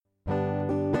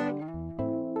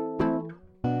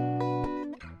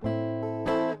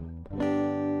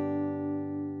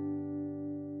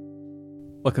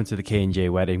Welcome to the K&J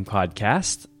Wedding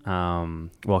Podcast.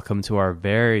 Welcome to our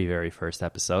very, very first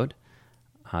episode.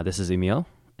 This is Emil,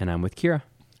 and I'm with Kira.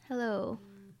 Hello.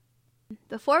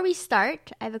 Before we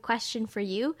start, I have a question for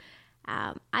you.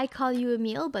 I call you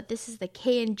Emil, but this is the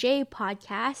K&J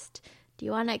Podcast. Do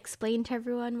you want to explain to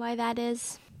everyone why that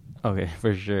is? Okay,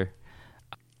 for sure.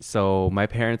 So my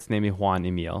parents named me Juan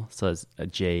Emil, so it's a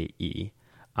J-E.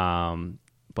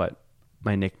 But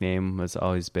my nickname has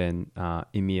always been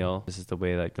Emil. This is the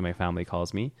way that my family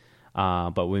calls me.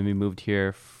 But when we moved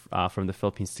here from the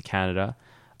Philippines to Canada,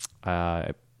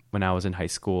 when I was in high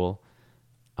school,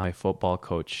 my football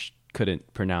coach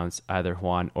couldn't pronounce either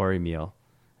Juan or Emil.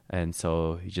 And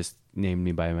so he just named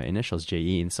me by my initials,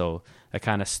 J-E. And so that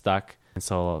kind of stuck. And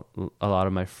so a lot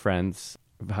of my friends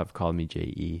have called me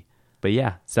J-E. But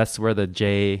yeah, so that's where the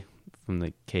J from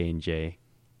the K&J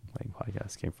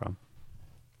podcast came from.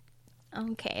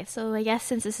 Okay, so I guess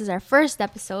since this is our first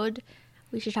episode,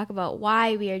 we should talk about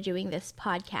why we are doing this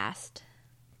podcast.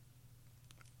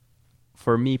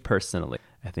 For me personally,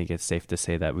 I think it's safe to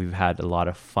say that we've had a lot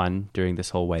of fun during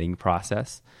this whole wedding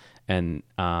process. And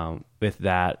with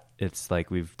that, it's like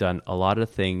we've done a lot of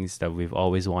things that we've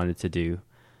always wanted to do.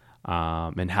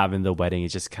 And having the wedding, it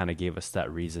just kind of gave us that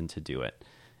reason to do it.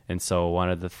 And so one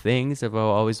of the things that I've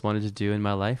always wanted to do in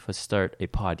my life was start a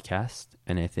podcast.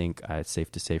 And I think it's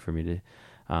safe to say for me to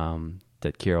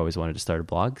that Kira always wanted to start a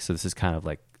blog. So this is kind of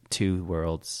like two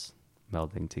worlds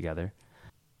melding together.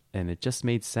 And it just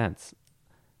made sense.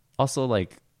 Also,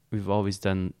 like, we've always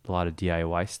done a lot of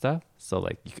DIY stuff. So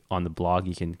like on the blog,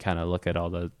 you can kind of look at all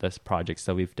the projects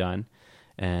that we've done.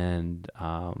 And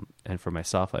for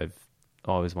myself, I've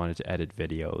always wanted to edit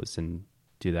videos and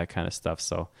do that kind of stuff.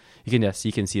 So you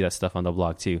can see that stuff on the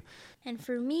blog too. And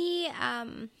for me,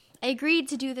 I agreed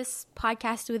to do this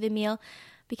podcast with Emil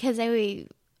because I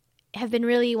have been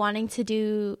really wanting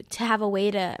to have a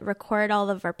way to record all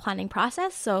of our planning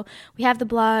process. So we have the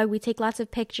blog, we take lots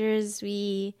of pictures,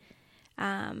 we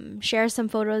share some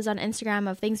photos on Instagram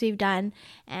of things we've done,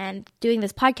 and doing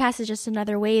this podcast is just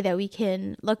another way that we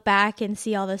can look back and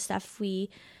see all the stuff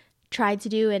we tried to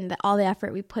do and all the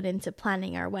effort we put into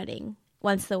planning our wedding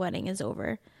once the wedding is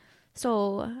over.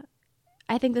 So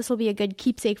I think this will be a good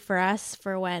keepsake for us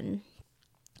for when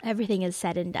everything is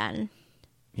said and done.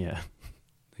 Yeah,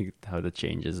 how the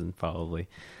changes and probably.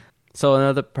 So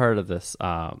another part of this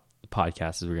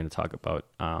podcast is we're going to talk about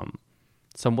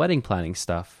some wedding planning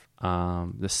stuff,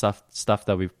 the stuff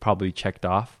that we've probably checked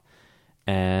off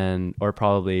or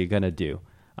probably going to do.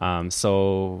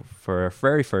 So for our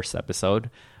very first episode,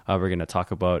 we're going to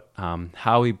talk about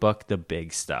how we book the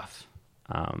big stuff.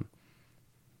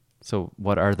 So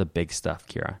what are the big stuff,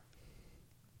 Kira?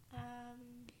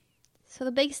 So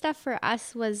the big stuff for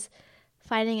us was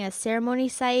finding a ceremony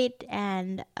site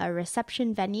and a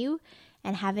reception venue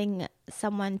and having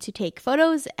someone to take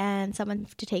photos and someone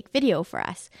to take video for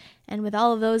us. And with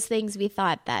all of those things, we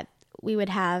thought that we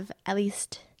would at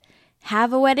least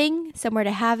have a wedding, somewhere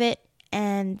to have it,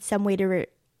 and some way to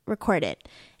record it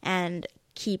and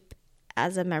keep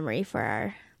as a memory for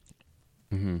our...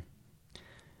 Mm-hmm.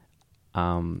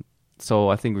 So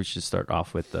I think we should start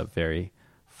off with the very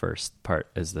first part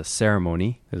is the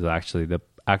ceremony. Is actually the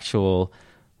actual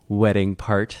wedding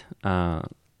part,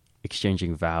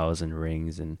 exchanging vows and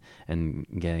rings and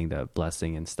getting the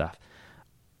blessing and stuff.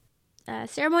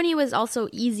 Ceremony was also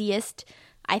easiest,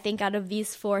 I think, out of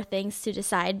these four things to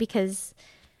decide because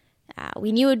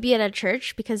we knew it would be at a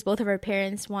church because both of our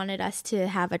parents wanted us to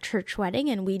have a church wedding,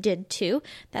 and we did too.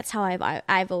 That's how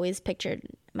I've always pictured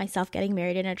myself getting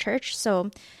married in a church. So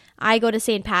I go to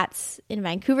St. Pat's in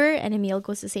Vancouver, and Emil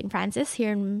goes to St. Francis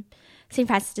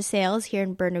de Sales here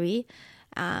in Burnaby.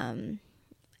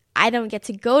 I don't get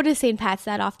to go to St. Pat's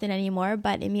that often anymore,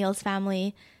 but Emil's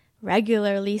family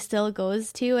regularly still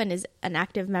goes to and is an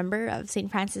active member of St.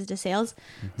 Francis de Sales.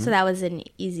 Mm-hmm. So that was an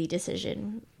easy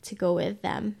decision to go with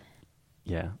them.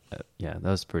 Yeah, that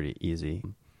was pretty easy.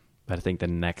 But I think the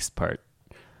next part,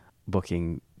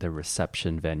 booking the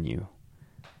reception venue,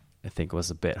 I think was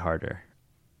a bit harder.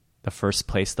 The first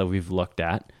place that we've looked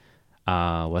at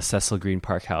was Cecil Green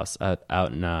Park House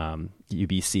out in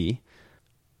UBC.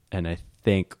 And I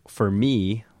think for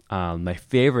me, my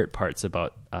favorite parts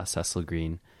about Cecil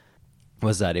Green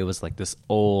was that it was like this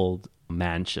old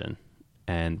mansion.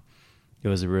 And it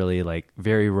was really like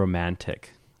very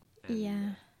romantic.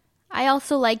 Yeah. I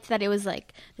also liked that it was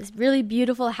like this really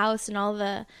beautiful house and all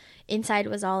the inside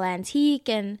was all antique,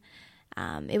 and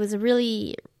it was a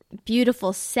really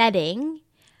beautiful setting.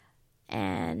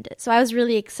 And so I was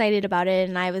really excited about it,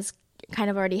 and I was kind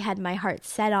of already had my heart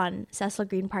set on Cecil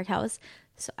Green Park House.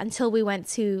 So until we went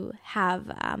to have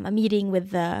a meeting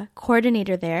with the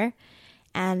coordinator there,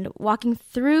 and walking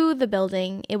through the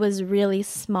building, it was really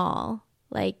small.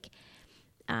 Like,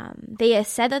 they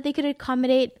said that they could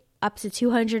accommodate up to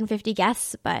 250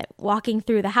 guests, but walking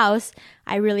through the house,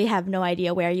 I really have no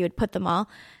idea where you would put them all.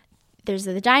 There's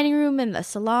the dining room and the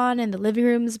salon and the living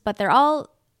rooms, but they're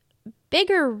all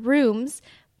bigger rooms.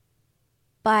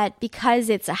 But because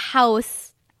it's a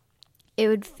house,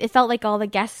 it felt like all the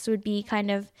guests would be kind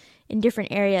of in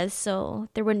different areas, so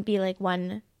there wouldn't be like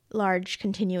one large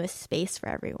continuous space for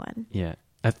everyone. Yeah.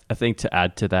 I think to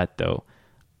add to that, though,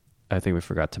 I think we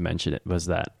forgot to mention it, was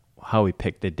that how we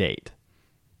picked the date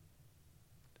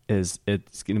is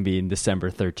it's going to be in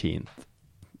December 13th.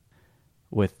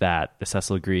 With that, the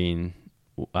Cecil Green,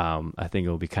 I think it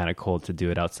will be kind of cold to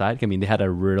do it outside. I mean, they had a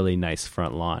really nice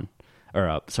front lawn,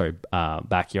 or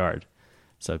backyard.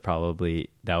 So probably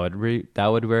that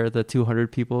would where the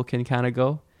 200 people can kind of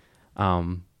go.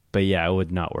 But yeah, it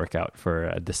would not work out for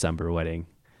a December wedding.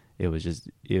 It was just,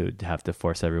 you would have to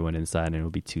force everyone inside and it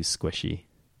would be too squishy.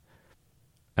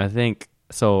 I think,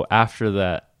 so after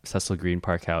that Cecil Green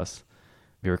Park House,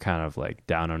 we were kind of like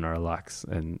down on our lucks,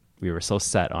 and we were so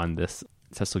set on this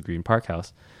Cecil Green Park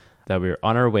House that we were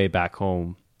on our way back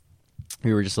home.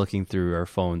 We were just looking through our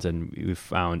phones and we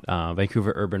found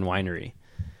Vancouver Urban Winery.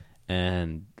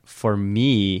 And for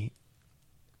me,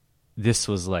 this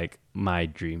was like my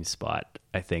dream spot.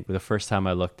 I think the first time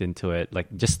I looked into it,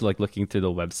 like just like looking through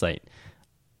the website,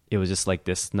 it was just like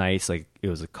this nice, like it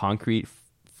was a concrete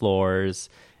floors,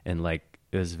 and like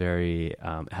it was very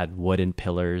had wooden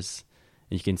pillars,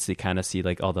 and you can kind of see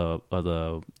like all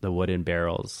the wooden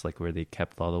barrels, like where they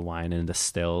kept all the wine and the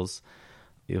stills.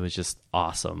 It was just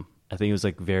awesome. I think it was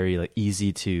like very like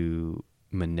easy to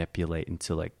manipulate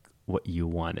into like what you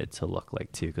want it to look like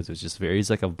too, because it was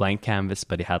like a blank canvas,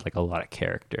 but it had like a lot of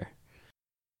character.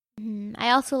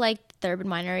 I also liked the Urban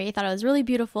Winery. I thought it was really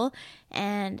beautiful,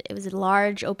 and it was a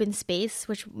large open space,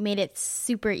 which made it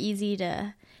super easy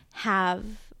to have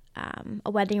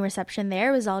a wedding reception there.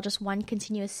 It was all just one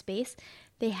continuous space.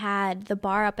 They had the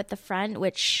bar up at the front,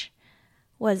 which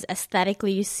was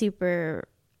aesthetically super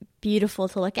beautiful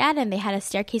to look at, and they had a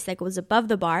staircase that goes above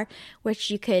the bar,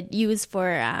 which you could use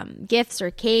for gifts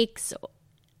or cakes.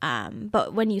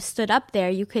 But when you stood up there,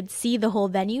 you could see the whole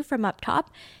venue from up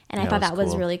top, and I thought that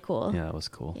was really cool. Yeah, it was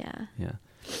cool. Yeah.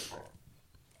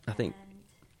 I think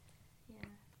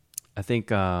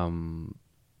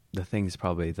the things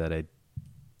probably that I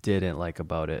didn't like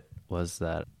about it was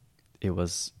that they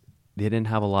didn't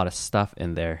have a lot of stuff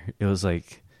in there. It was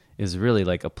really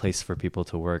like a place for people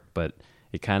to work, but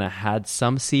it kind of had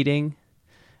some seating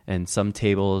and some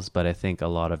tables, but I think a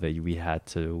lot of it we had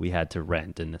to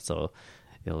rent, and so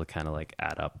it'll kind of like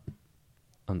add up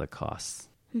on the costs.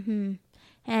 Mm-hmm.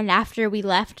 And after we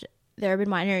left the Urban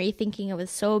Winery, thinking it was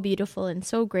so beautiful and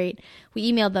so great,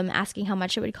 we emailed them asking how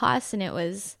much it would cost, and it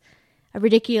was a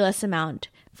ridiculous amount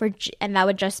and that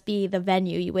would just be the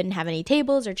venue. You wouldn't have any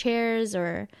tables or chairs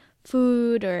or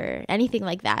food or anything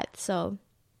like that. So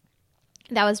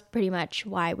that was pretty much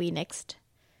why we nixed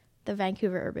the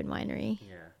Vancouver Urban Winery.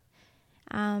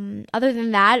 Yeah. Other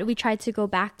than that, we tried to go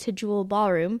back to Jewel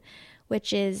Ballroom,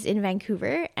 which is in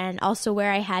Vancouver, and also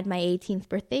where I had my 18th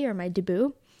birthday, or my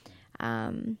debut.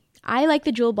 I like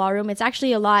the Jewel Ballroom. It's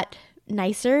actually a lot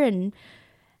nicer, and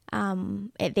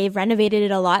they've renovated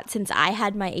it a lot since I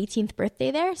had my 18th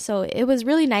birthday there. So it was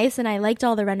really nice, and I liked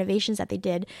all the renovations that they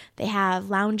did. They have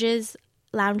lounge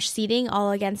seating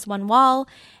all against one wall,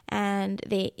 and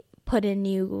they put in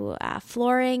new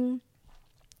flooring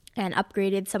and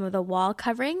upgraded some of the wall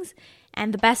coverings.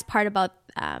 And the best part about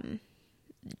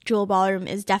Jewel Ballroom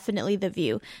is definitely the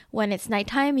view. When it's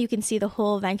nighttime, you can see the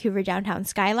whole Vancouver downtown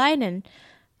skyline, and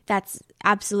that's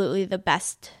absolutely the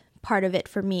best part of it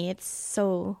for me. It's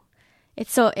such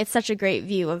a great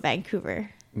view of Vancouver.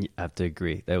 I have to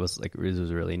agree. It was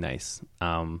really nice.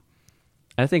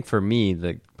 I think for me,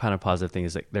 the kind of positive thing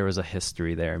is like there was a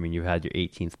history there. I mean, you had your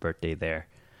 18th birthday there,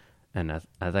 and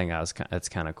I think that's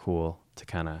kind of cool to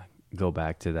kind of go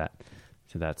back to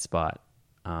that spot.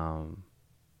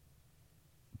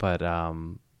 But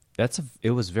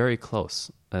it was very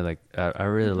close. I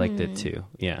really liked it too.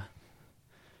 Yeah.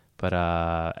 But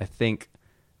I think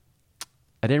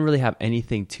I didn't really have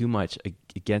anything too much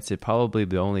against it. Probably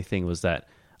the only thing was that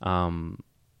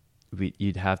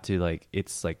you'd have to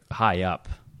it's like high up,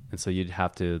 and so you'd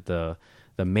have to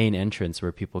the main entrance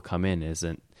where people come in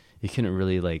you couldn't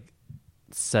really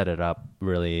set it up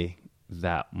really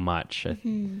that much.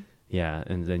 Mm-hmm. Yeah,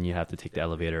 and then you have to take the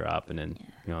elevator up, and then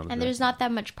and there's not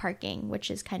that much parking,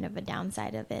 which is kind of a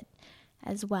downside of it.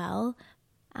 as well.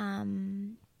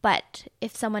 But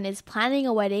if someone is planning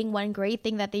a wedding, one great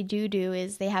thing that they do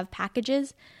is they have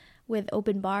packages with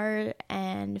open bar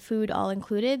and food all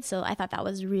included. So I thought that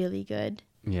was really good.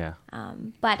 Yeah.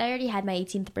 But I already had my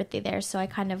 18th birthday there, so I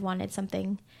kind of wanted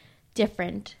something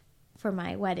different for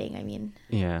my wedding. I mean,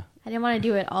 yeah, I didn't want to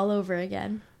do it all over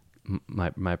again.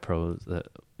 My pro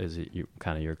is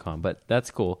kind of your con, but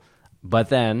that's cool. But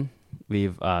then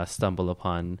we've stumbled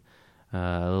upon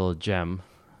a little gem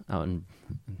out in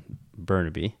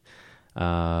Burnaby, the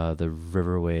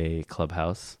Riverway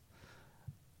Clubhouse.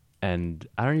 And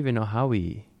I don't even know how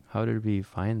did we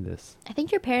find this? I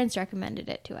think your parents recommended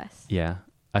it to us. Yeah,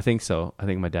 I think so. I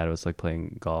think my dad was like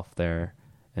playing golf there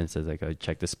and says like, "Oh,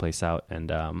 check this place out."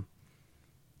 And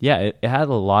yeah, it had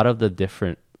a lot of the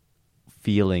different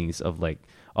feelings of like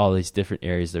all these different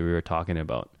areas that we were talking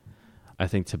about. I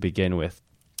think to begin with,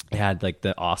 it had like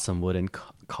the awesome wooden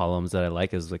columns that I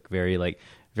like. It was like very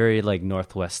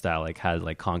Northwest style, like had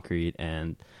like concrete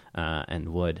and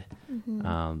wood.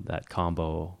 Mm-hmm. That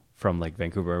combo from like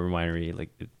Vancouver Winery, like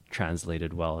it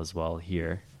translated well as well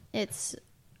here. It's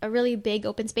a really big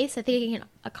open space. I think it can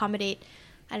accommodate,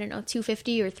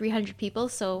 250 or 300 people.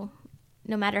 So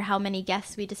no matter how many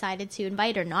guests we decided to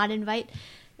invite or not invite,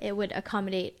 it would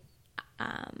accommodate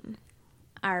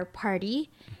our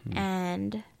party. Mm-hmm.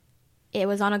 And it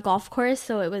was on a golf course,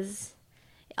 so it was,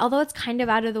 although it's kind of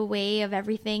out of the way of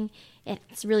everything,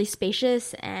 it's really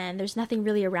spacious and there's nothing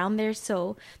really around there.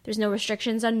 So there's no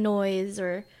restrictions on noise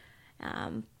or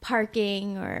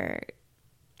parking or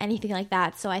anything like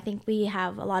that. So I think we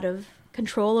have a lot of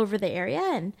control over the area,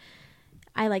 and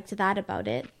I liked that about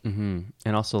it. Mm-hmm.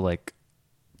 And also like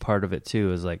part of it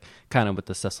too is like kind of with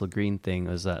the Cecil Green thing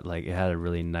was that like it had a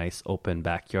really nice open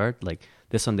backyard. Like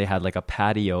this one, they had like a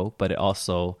patio, but it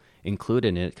also included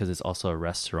in it, because it's also a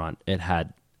restaurant, it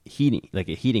had heating, like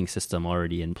a heating system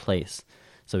already in place.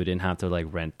 So we didn't have to like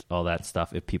rent all that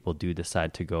stuff if people do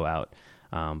decide to go out.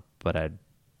 But I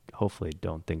hopefully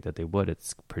don't think that they would.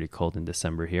 It's pretty cold in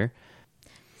December here.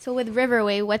 So with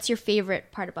Riverway, what's your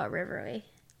favorite part about Riverway?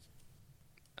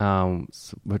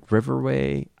 So with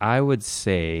Riverway, I would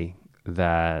say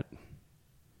that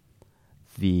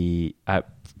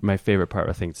my favorite part,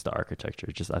 I think, is the architecture.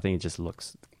 I think it just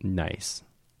looks nice,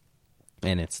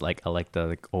 and it's like I like the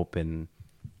like open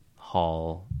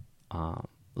hall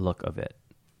look of it.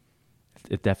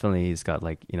 It definitely has got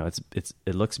like,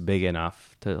 it looks big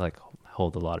enough to like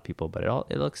hold a lot of people, but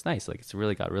it looks nice. Like it's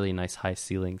really got really nice high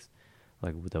ceilings,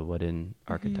 like with the wooden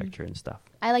architecture and stuff.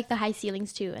 I like the high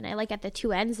ceilings too, and I like at the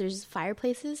two ends there's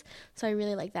fireplaces, so I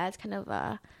really like that. It's kind of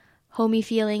a homey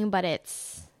feeling, but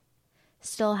it's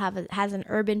still has an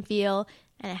urban feel,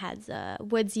 and it has a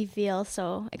woodsy feel.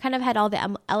 So it kind of had all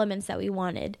the elements that we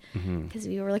wanted, because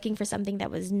we were looking for something that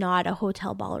was not a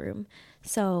hotel ballroom.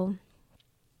 So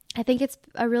I think it's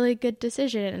a really good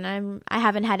decision, and I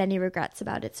haven't had any regrets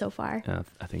about it so far. Yeah,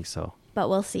 I think so. But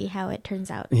we'll see how it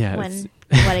turns out when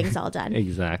the wedding's all done.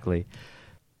 Exactly.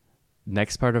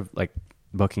 Next part of like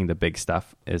booking the big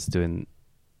stuff is doing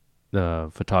the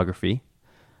photography.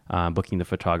 Booking the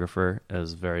photographer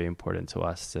is very important to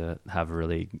us to have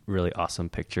really, really awesome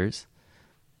pictures.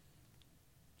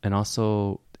 And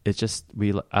also,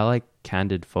 I like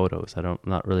candid photos. I'm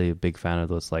not really a big fan of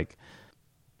those, like,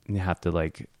 you have to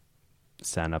like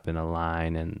stand up in a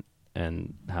line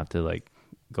and have to like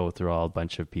go through a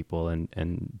bunch of people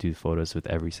and do photos with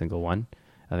every single one.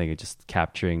 I think it's just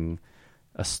capturing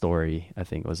a story, I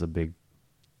think, was a big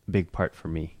part for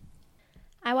me.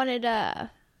 I wanted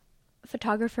a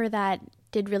photographer that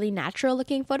did really natural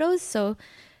looking photos, so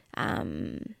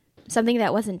something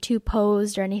that wasn't too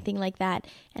posed or anything like that.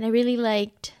 And I really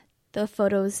liked the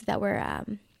photos that were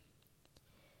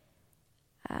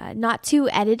not too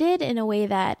edited in a way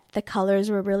that the colors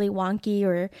were really wonky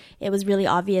or it was really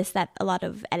obvious that a lot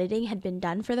of editing had been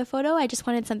done for the photo. I just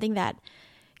wanted something that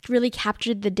really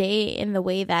captured the day in the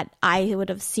way that I would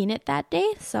have seen it that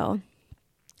day. So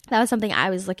that was something I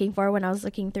was looking for when I was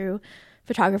looking through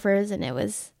photographers. And it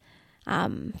was,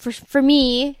 for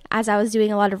me, as I was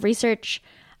doing a lot of research,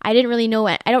 I don't really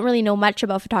know much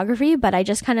about photography, but I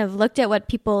just kind of looked at what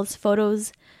people's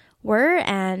photos were,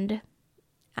 and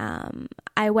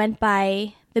I went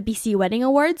by the BC Wedding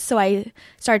Awards. So I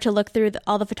started to look through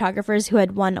all the photographers who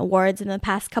had won awards in the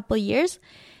past couple of years.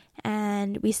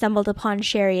 And we stumbled upon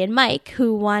Sherry and Mike,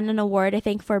 who won an award, I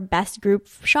think, for Best Group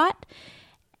Shot.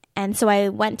 And so I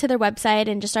went to their website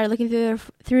and just started looking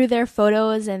through their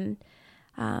photos, and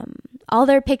all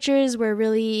their pictures were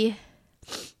really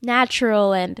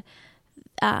natural. And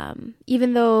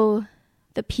even though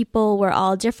the people were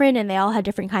all different and they all had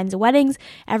different kinds of weddings,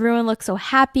 everyone looked so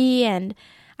happy. And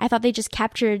I thought they just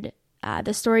captured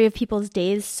the story of people's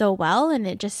days so well, and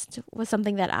it just was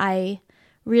something that I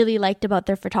really liked about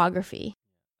their photography.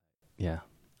 Yeah,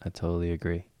 I totally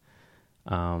agree.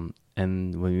 And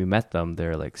when we met them,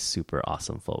 they're like super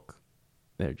awesome folk.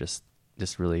 They're just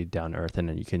really down to earth, and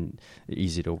they're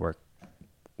easy to work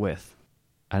with.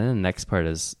 And then the next part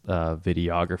is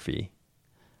videography,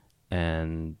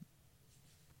 and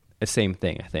the same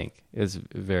thing. I think it was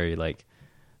very like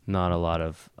not a lot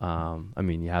of. I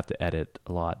mean, you have to edit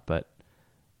a lot, but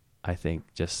I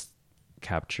think just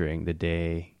capturing the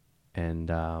day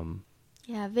and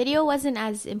video wasn't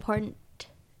as important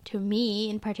to me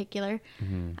in particular.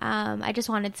 I just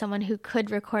wanted someone who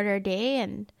could record our day,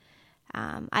 and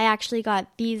I actually got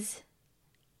this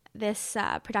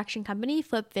production company,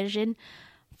 Flip Vision,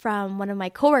 from one of my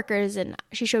coworkers, and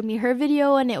she showed me her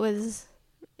video, and it was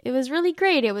really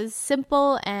great. It was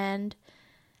simple and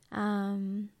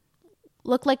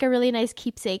looked like a really nice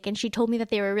keepsake, and she told me that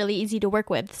they were really easy to work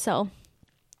with. So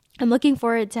I'm looking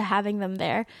forward to having them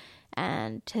there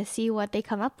and to see what they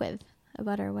come up with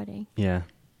about our wedding. Yeah.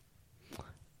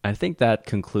 I think that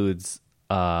concludes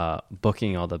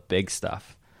booking all the big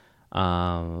stuff.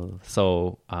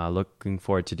 So looking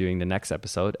forward to doing the next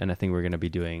episode, and I think we're going to be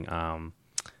doing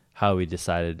how we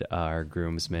decided our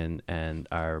groomsmen and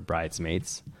our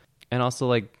bridesmaids, and also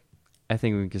like I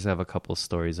think we just have a couple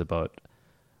stories about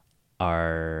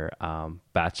our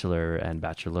bachelor and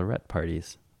bachelorette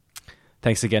parties.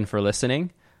 Thanks again for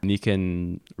listening. You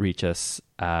can reach us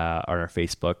on our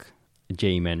Facebook,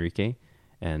 Jay Manrique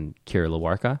and Kira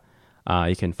Lawarka.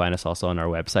 You can find us also on our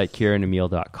website,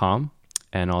 kiraandemil.com.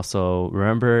 And also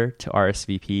remember to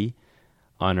RSVP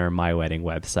on our My Wedding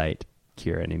website,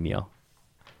 Kira and Emil.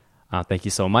 Thank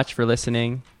you so much for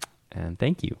listening, and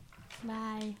thank you.